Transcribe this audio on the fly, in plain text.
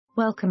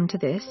Welcome to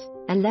this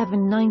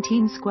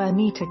 1119 square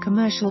meter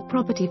commercial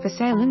property for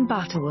sale in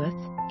Butterworth,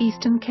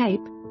 Eastern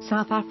Cape,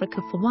 South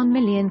Africa for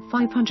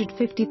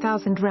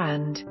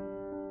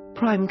R1,550,000.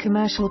 Prime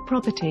commercial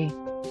property.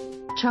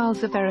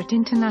 Charles Everitt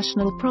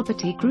International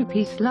Property Group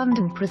East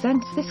London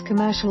presents this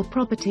commercial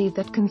property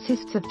that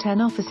consists of 10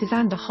 offices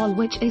and a hall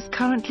which is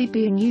currently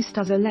being used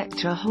as a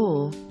lecture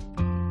hall.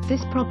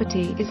 This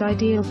property is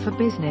ideal for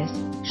business,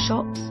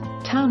 shops,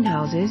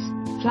 townhouses,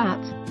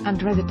 flats,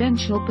 and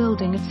residential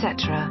building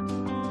etc.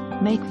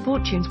 Make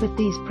fortunes with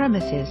these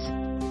premises.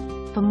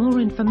 For more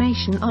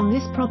information on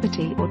this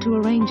property or to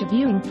arrange a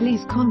viewing,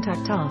 please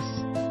contact us.